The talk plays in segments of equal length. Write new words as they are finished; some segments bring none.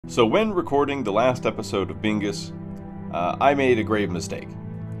So when recording the last episode of Bingus, I made a grave mistake.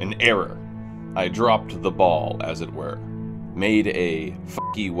 An error. I dropped the ball, as it were. Made a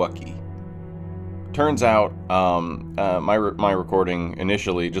fucky wucky. Turns out, my recording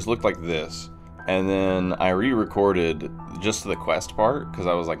initially just looked like this. And then I re-recorded just the quest part, because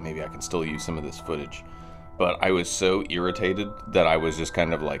I was like, maybe I can still use some of this footage. But I was so irritated that I was just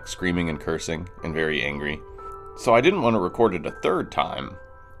kind of like screaming and cursing and very angry. So I didn't want to record it a third time.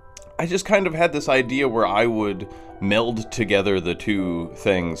 I just kind of had this idea where I would meld together the two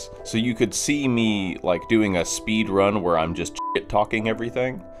things so you could see me like doing a speed run where I'm just shit-talking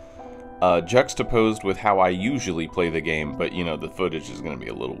everything, juxtaposed with how I usually play the game, but you know, the footage is going to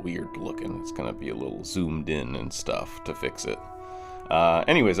be a little weird looking. It's going to be a little zoomed in and stuff to fix it.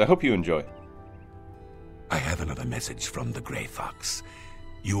 Anyways, I hope you enjoy. I have another message from the Grey Fox.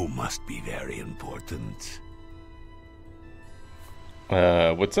 You must be very important.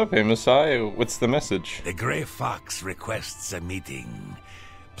 What's up, hey Messiah? What's the message? The Grey Fox requests a meeting.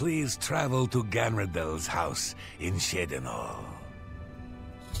 Please travel to Ganradel's house in Shedenhall.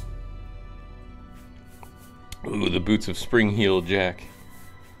 Ooh, the boots of Springheeled Jack.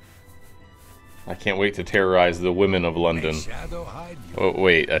 I can't wait to terrorize the women of London. Oh,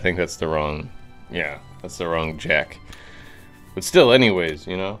 wait, I think that's the wrong... Yeah, that's the wrong Jack. But still, anyways,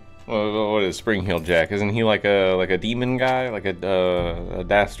 you know? What is Springheeled Jak? Isn't he like a demon guy? Like a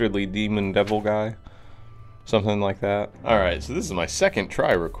dastardly demon devil guy? Something like that. Alright, so this is my second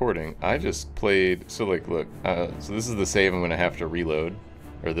try recording. I just played... So, like, look. So this is the save I'm going to have to reload.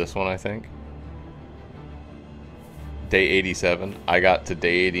 Or this one, I think. Day 87. I got to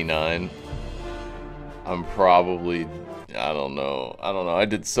day 89. I'm probably... I don't know. I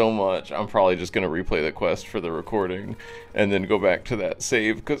did so much. I'm probably just going to replay the quest for the recording and then go back to that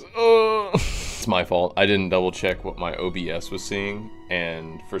save because, it's my fault. I didn't double check what my OBS was seeing,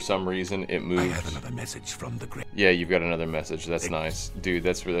 and for some reason it moved. I have another message from the Grey. Yeah, you've got another message. That's nice. Dude,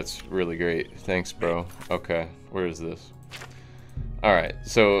 that's really great. Thanks, bro. Okay, where is this? Alright,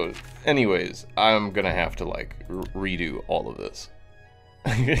 so anyways, I'm going to have to, like, redo all of this.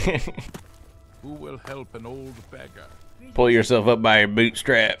 Who will help an old beggar? Pull yourself up by your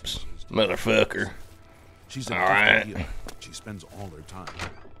bootstraps, motherfucker. She's all right. She spends all her time.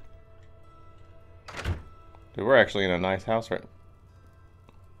 Dude, we're actually in a nice house, right?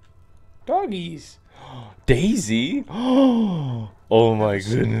 Doggies. Daisy. Oh my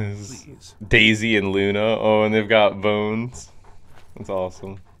goodness. Please. Daisy and Luna. Oh, and they've got bones. That's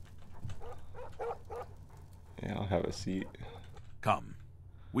awesome. Yeah, I'll have a seat. Come.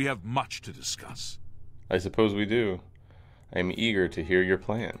 We have much to discuss. I suppose we do. I am eager to hear your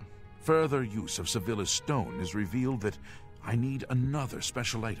plan. Further use of Sevilla's stone has revealed that I need another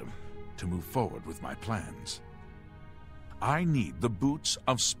special item to move forward with my plans. I need the boots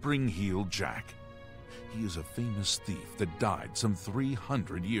of Springheeled Jak. He is a famous thief that died some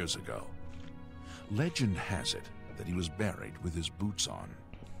 300 years ago. Legend has it that he was buried with his boots on.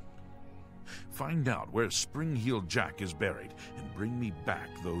 Find out where Springheeled Jak is buried and bring me back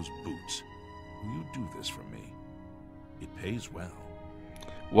those boots. Will you do this for me? It pays well.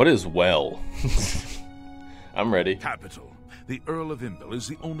 What is well? I'm ready. Capital. The Earl of Imbel is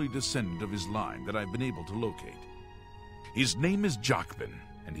the only descendant of his line that I've been able to locate. His name is Jacobin,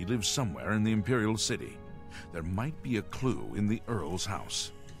 and he lives somewhere in the Imperial City. There might be a clue in the Earl's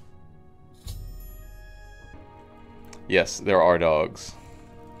house. Yes, there are dogs.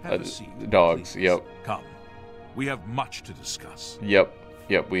 Have a seat, dogs, please. Yep. Come. We have much to discuss.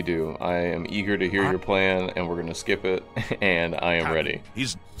 Yep, we do. I am eager to hear your plan, and we're going to skip it, and I am ready.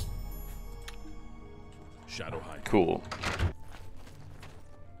 He's... Shadow High. Cool.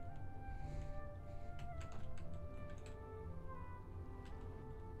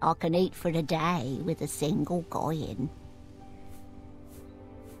 I can eat for a day with a single coin.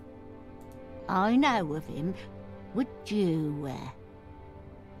 I know of him. Would you,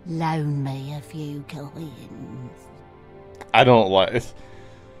 loan me a few coins? I don't like it.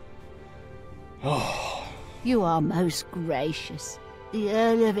 Oh. You are most gracious. The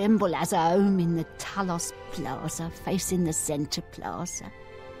Earl of Imbel has a home in the Talos Plaza, facing the Centre Plaza.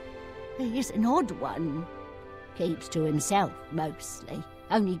 He is an odd one. Keeps to himself, mostly.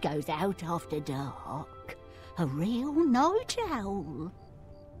 Only goes out after dark. A real night owl.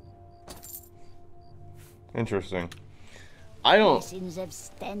 Interesting. I don't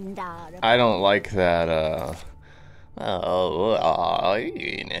like that, I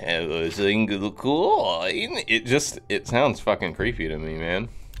have a single coin. It sounds fucking creepy to me, man.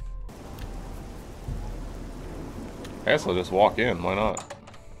 I guess I'll just walk in, why not?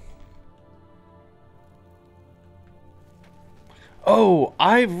 Oh,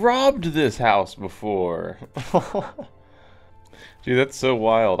 I've robbed this house before. Dude, that's so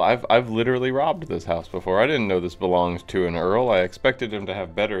wild. I've literally robbed this house before. I didn't know this belonged to an earl. I expected him to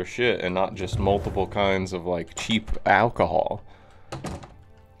have better shit and not just multiple kinds of like cheap alcohol.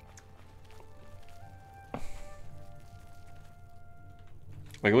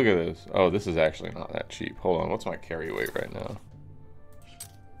 Like, look at this. Oh, this is actually not that cheap. Hold on, what's my carry weight right now?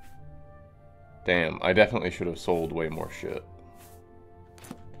 Damn, I definitely should have sold way more shit.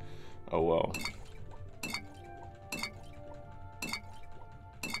 Oh well.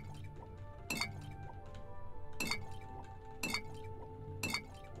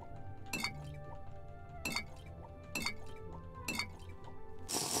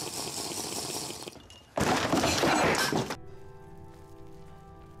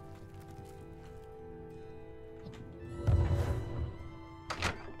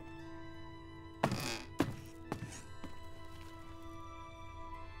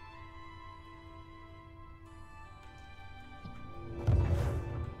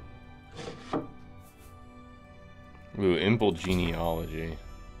 Ooh, Imbel genealogy.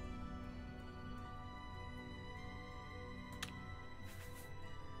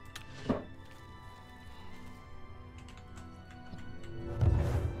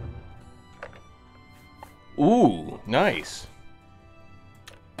 Ooh, nice.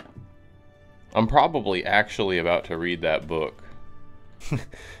 I'm probably actually about to read that book.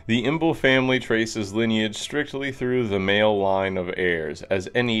 The Imbel family traces lineage strictly through the male line of heirs, as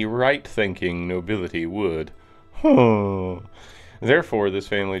any right-thinking nobility would. Therefore, this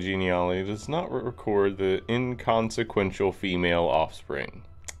family genealogy does not record the inconsequential female offspring.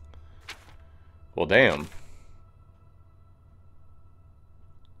 Well, damn.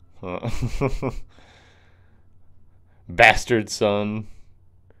 Bastard son.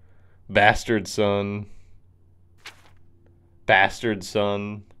 Bastard son. Bastard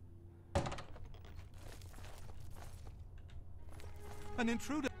son. An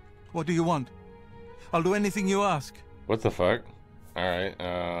intruder. What do you want? I'll do anything you ask. What the fuck? Alright,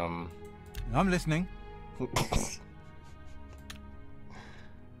 I'm listening.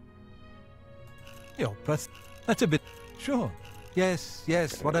 Your press. That's a bit. Sure. Yes,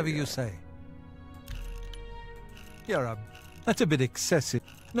 yes, whatever you say. That's a bit excessive.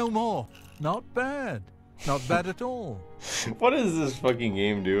 No more. Not bad. Not bad at all. What is this fucking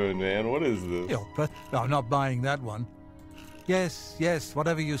game doing, man? What is this? Your press. I'm not buying that one. Yes, yes,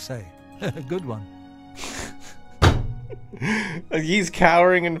 whatever you say. Good one. He's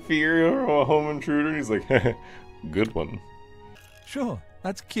cowering in fear of a home intruder. He's like, good one. Sure,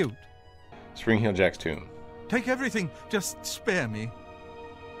 that's cute. Springheeled Jack's tomb. Take everything, just spare me.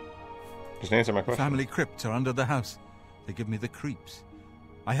 Just answer my question. Family crypts are under the house. They give me the creeps.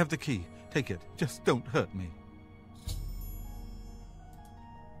 I have the key. Take it. Just don't hurt me.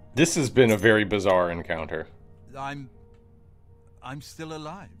 This has been a very bizarre encounter. I'm still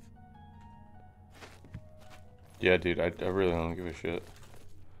alive. Yeah, dude, I really don't give a shit.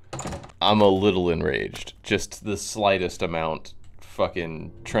 I'm a little enraged. Just the slightest amount.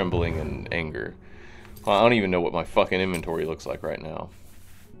 Fucking trembling and anger. Well, I don't even know what my fucking inventory looks like right now.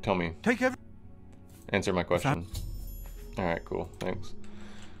 Tell me. Take every. Answer my question. Alright, cool. Thanks.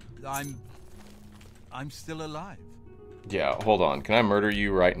 I'm still alive. Yeah, hold on. Can I murder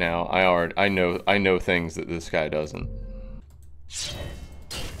you right now? I know things that this guy doesn't.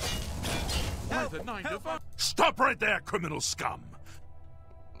 Stop right there, criminal scum!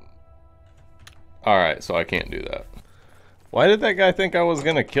 Alright, so I can't do that. Why did that guy think I was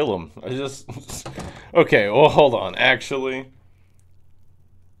gonna kill him? I just... Okay, well, hold on. Actually,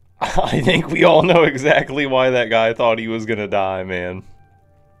 I think we all know exactly why that guy thought he was gonna die, man.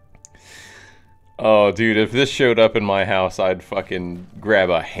 Oh, dude, if this showed up in my house, I'd fucking grab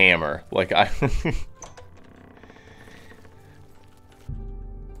a hammer. Like, I...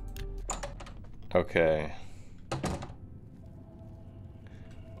 Okay.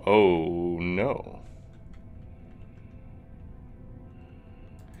 Oh, no.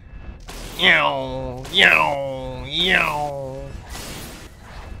 Yow, yow, yow.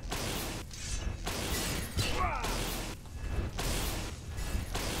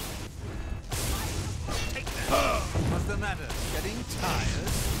 What's the matter? Getting tired?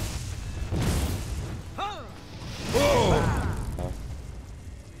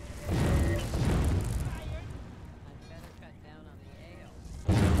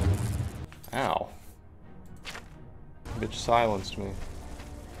 Ow. Bitch silenced me.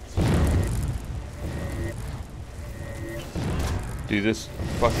 Dude, this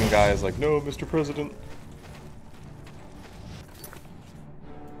fucking guy is like, no, Mr. President.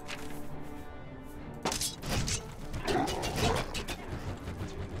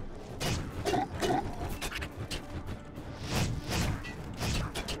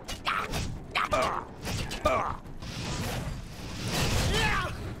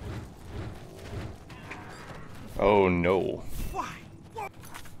 no.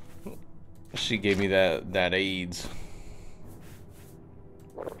 She gave me that AIDS.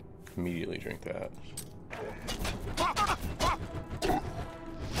 Immediately drink that.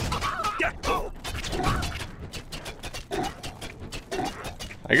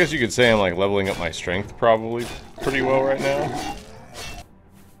 I guess you could say I'm like leveling up my strength probably pretty well right now.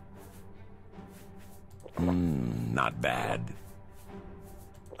 Not bad.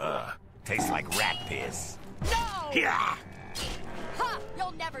 Tastes like rat piss. No! Yeah. Ha!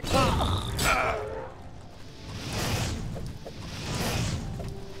 You'll never do.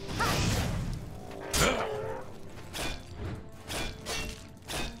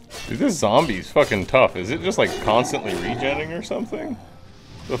 Dude, this zombie's fucking tough. Is it just like constantly regenning or something?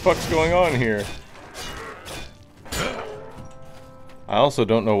 The fuck's going on here? I also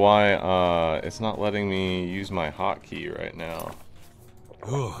don't know why it's not letting me use my hotkey right now.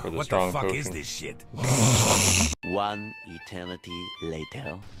 For the What strong the fuck potion. is this shit? One eternity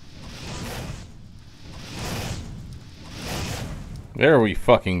later. There we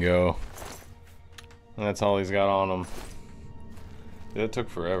fucking go. And that's all he's got on him. That took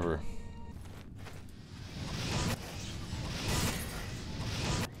forever.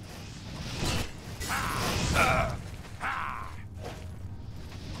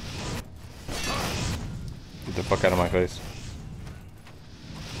 Get the fuck out of my face.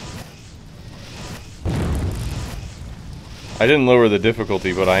 I didn't lower the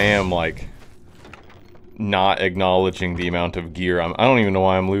difficulty, but I am like not acknowledging the amount of gear. I don't even know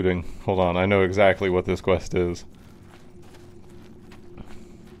why I'm looting. Hold on, I know exactly what this quest is.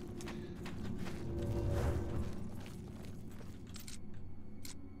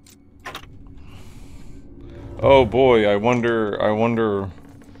 Oh boy, I wonder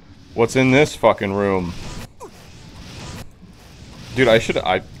what's in this fucking room. Dude, I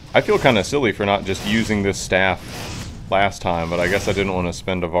feel kind of silly for not just using this staff last time, but I guess I didn't want to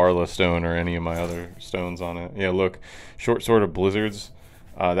spend a Varla stone or any of my other stones on it. Yeah, look, short sword of blizzards.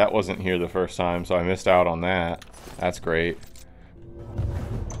 That wasn't here the first time, so I missed out on that. That's great.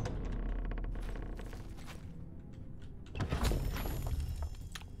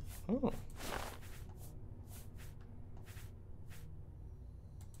 Oh.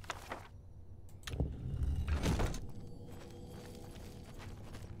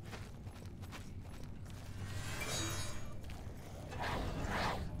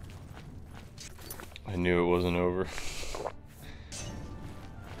 I knew it wasn't over.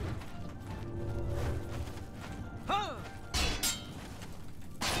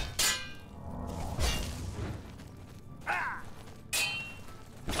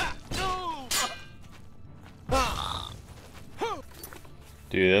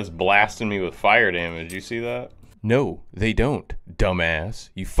 Dude, that's blasting me with fire damage. You see that? No, they don't,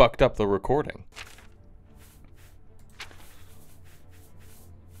 dumbass. You fucked up the recording.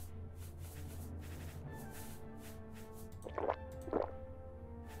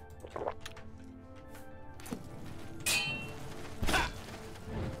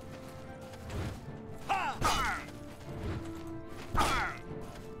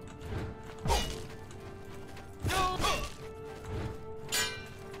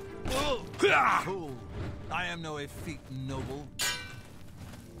 Fool, I am no effete noble.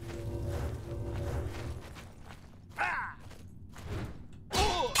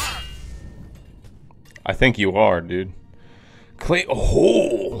 I think you are, dude. Clay.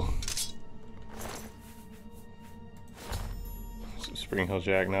 Oh! Springheeled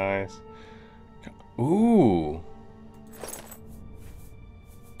Jak, nice. Ooh.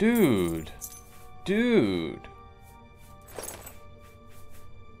 Dude. Dude.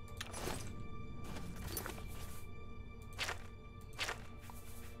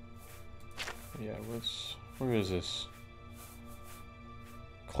 Yeah, where is this?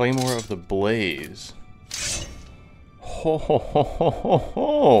 Claymore of the Blaze. Ho ho ho ho ho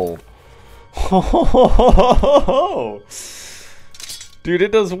ho. Ho ho ho ho ho ho. Dude,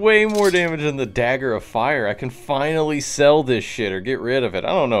 it does way more damage than the Dagger of Fire. I can finally sell this shit or get rid of it. I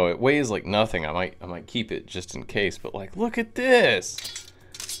don't know, it weighs like nothing. I might keep it just in case, but like, look at this.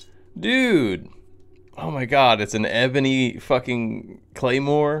 Dude. Oh my god, it's an ebony fucking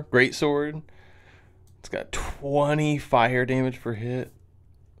Claymore greatsword. It's got 20 fire damage per hit.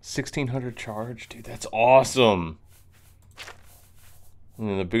 1600 charge. Dude, that's awesome. And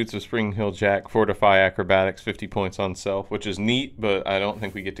then the boots of Springheeled Jak, fortify acrobatics, 50 points on self, which is neat, but I don't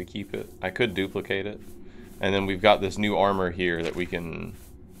think we get to keep it. I could duplicate it. And then we've got this new armor here that we can...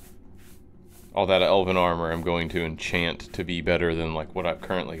 All that elven armor I'm going to enchant to be better than like what I've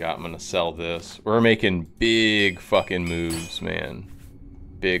currently got. I'm going to sell this. We're making big fucking moves, man.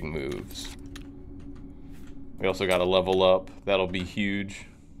 Big moves. We also got to level up. That'll be huge.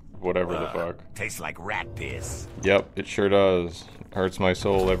 Whatever the fuck. Tastes like rat piss. Yep, it sure does. Hurts my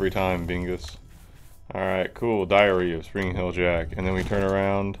soul every time, Bingus. Alright, cool. Diary of Springheeled Jack. And then we turn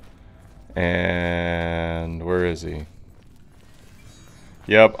around. And where is he?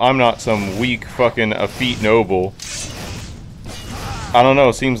 Yep, I'm not some weak fucking effete noble. I don't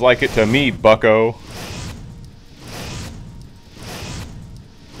know, seems like it to me, bucko.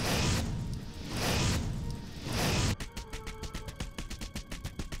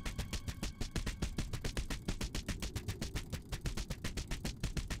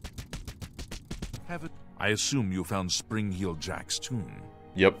 I assume you found Springheeled Jack's tomb.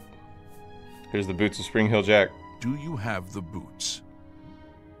 Yep. Here's the boots of Springheeled Jack. Do you have the boots?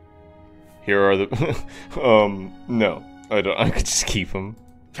 Here are the... no. I don't. I could just keep them.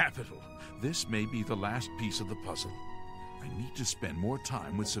 Capital. This may be the last piece of the puzzle. I need to spend more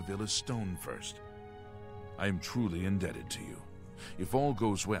time with Sevilla's stone first. I am truly indebted to you. If all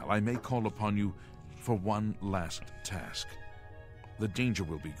goes well, I may call upon you for one last task. The danger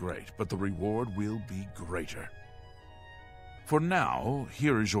will be great, but the reward will be greater. For now,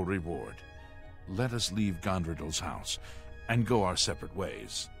 here is your reward. Let us leave Gondredal's house and go our separate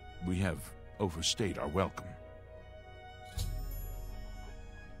ways. We have overstayed our welcome.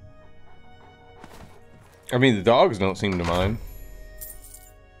 I mean, the dogs don't seem to mind.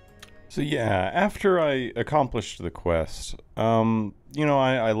 So yeah, after I accomplished the quest, you know,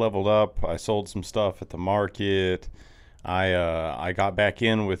 I leveled up, I sold some stuff at the market, I got back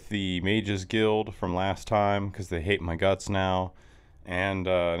in with the Mages Guild from last time, because they hate my guts now, and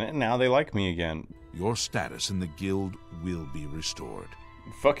now they like me again. Your status in the guild will be restored.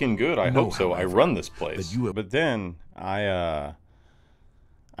 Fucking good, I hope so. I run this place. But then, I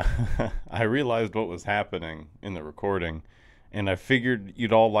realized what was happening in the recording, and I figured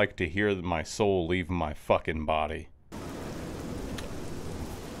you'd all like to hear my soul leave my fucking body.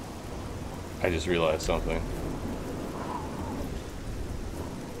 I just realized something.